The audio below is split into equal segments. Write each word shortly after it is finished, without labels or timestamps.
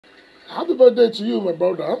Happy birthday to you, my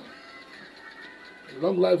brother.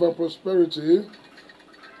 Long life and prosperity.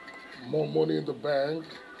 More money in the bank.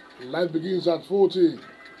 Life begins at 40.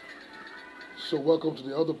 So welcome to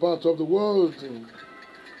the other part of the world.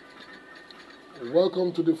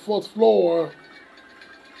 Welcome to the 4th floor.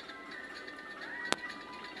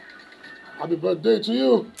 Happy birthday to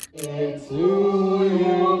you. It's to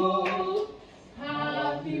you.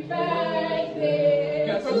 Happy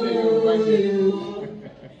birthday to you.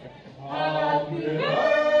 Happy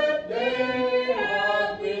birthday,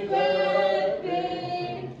 happy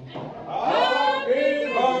birthday. Happy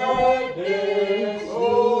birthday to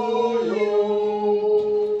you.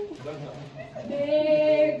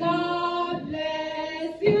 May God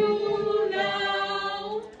bless you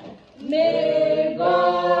now. May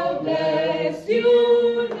God bless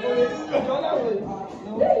you now.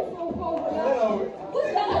 Who's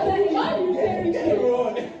that? Why are you sharing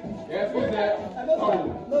shit? Yes, who's that?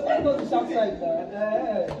 No, that's not the shop side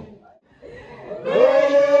there.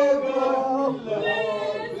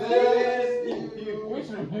 Which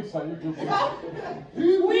remix are you doing?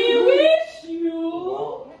 We wish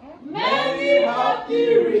you many happy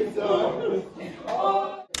returns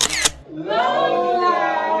of long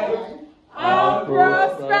life and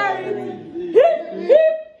prosperity. Hip,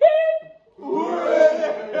 hip, hip. Hooray!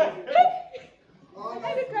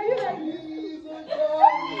 Can you like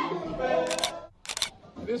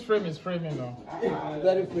This frame is framing now.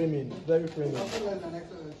 Very framing, very framing.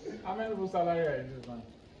 How many people salary are this man?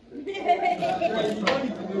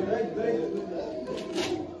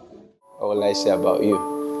 What will I say about you?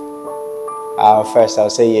 First, I'll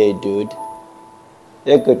say you're a dude.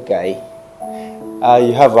 You're a good guy.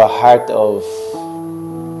 You have a heart of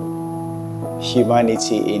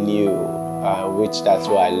humanity in you, which that's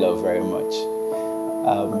what I love very much.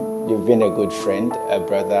 You've been a good friend, a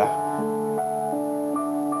brother,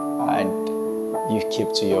 and you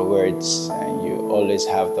keep to your words, and you always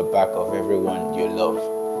have the back of everyone you love.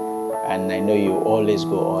 And I know you always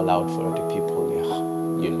go all out for the people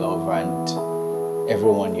you love and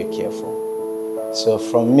everyone you care for. So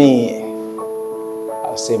from me,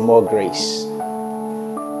 I'll say more grace,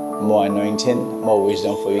 more anointing, more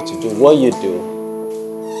wisdom for you to do what you do,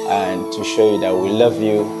 and to show you that we love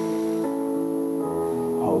you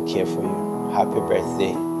and we care for you. Happy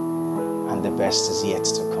birthday, and the best is yet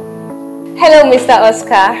to come. Hello, Mr.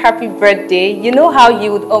 Oscar. Happy birthday. You know how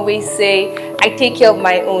you would always say, I take care of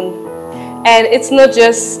my own. And it's not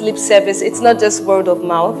just lip service, it's not just word of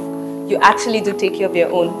mouth. You actually do take care of your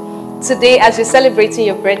own. Today, as you're celebrating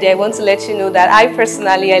your birthday, I want to let you know that I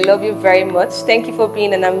personally, I love you very much. Thank you for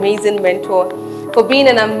being an amazing mentor, for being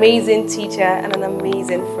an amazing teacher and an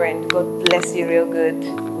amazing friend. God bless you real good.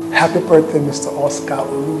 Happy birthday, Mr. Oscar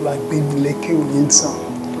Olulagbemileke Oyinsan.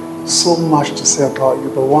 So much to say about you,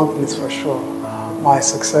 but one thing is for sure. My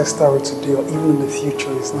success story today or even in the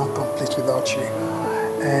future is not complete without you.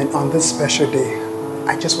 And on this special day,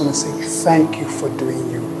 I just want to say thank you for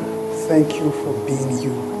doing you. Thank you for being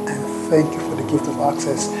you. And thank you for the gift of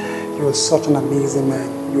access. You are such an amazing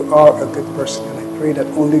man. You are a good person. And I pray that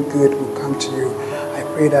only good will come to you. I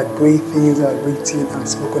pray that great things are written and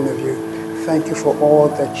spoken of you. Thank you for all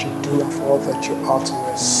that you do and for all that you are to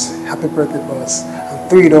us. Happy birthday, boss. And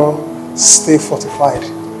through it all, stay fortified.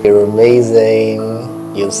 You're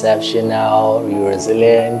amazing, you're exceptional, you're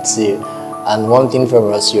resilient, and one thing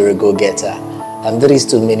from us, you're a go-getter. And there is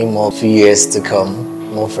too many more few years to come,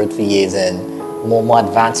 more fruitful years and more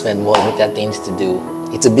advancement, more better things to do.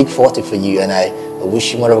 It's a big 40 for you, and I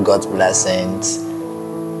wish you more of God's blessings.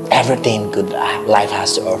 Everything good life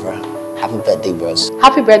has to offer. Happy birthday, bros.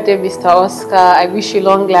 Happy birthday, Mr. Oscar. I wish you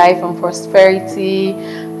long life and prosperity.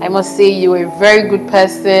 I must say you're a very good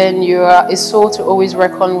person. You are a soul to always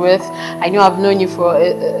reckon with. I know I've known you for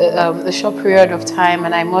a short period of time,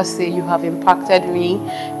 and I must say you have impacted me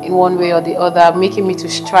in one way or the other, making me to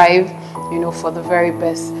strive, for the very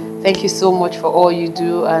best. Thank you so much for all you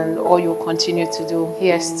do and all you'll continue to do.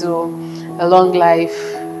 Here's to a long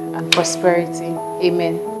life and prosperity.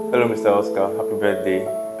 Amen. Hello, Mr. Oscar. Happy birthday.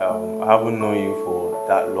 I haven't known you for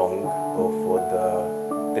that long, but for the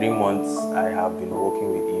 3 months I have been working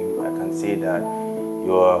with you, I can say that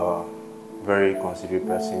you're a very considerate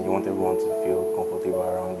person. You want everyone to feel comfortable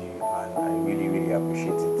around you, and I really, really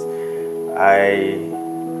appreciate it. I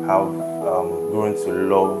have grown to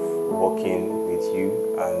love working with you,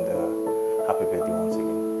 and happy birthday once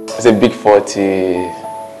again. It's a big 40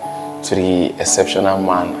 to the exceptional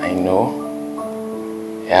man I know.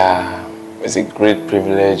 Yeah. It's a great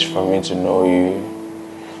privilege for me to know you,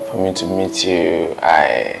 for me to meet you.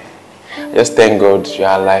 I just thank God you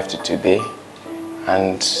are alive to today,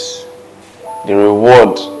 and the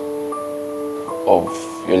reward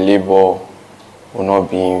your labor will not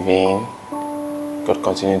be in vain. God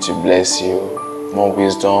continue to bless you. More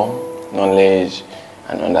wisdom, knowledge,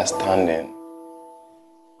 and understanding.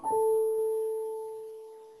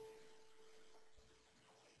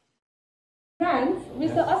 Grant,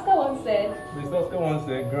 Mr. Oscar once said,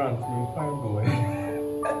 Grant, you're fine boy.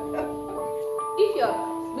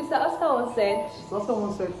 Mr. Oscar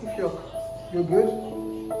once said, You're good?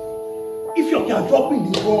 If you're dropping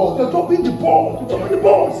the ball, you're dropping the ball. You're dropping the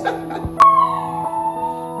balls.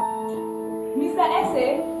 Mr.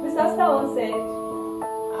 Esse, Mr. Oscar once said,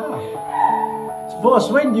 Boss,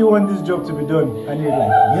 when do you want this job to be done? I need it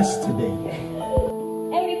like yesterday.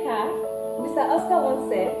 Erica, Mr. Oscar once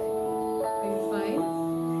said,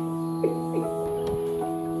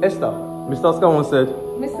 Esther, Mr. Oscar once said,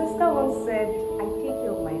 Mr. Oscar once said, I take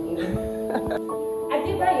care of my own.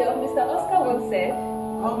 Adebayo, Mr. Oscar once said,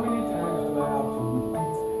 How many times do I have to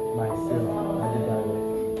repeat myself, Adebayo?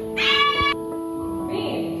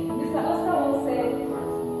 Bean, Mr. Oscar once said,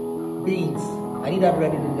 Beans, I need that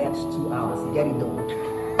ready in the next 2 hours. Get it done.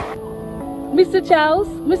 Mr. Charles,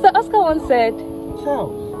 Mr. Oscar once said,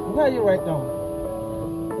 Charles, where are you right now?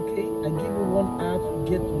 Okay, I give you 1 hour to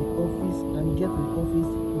get to the office and get to the office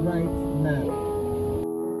right now.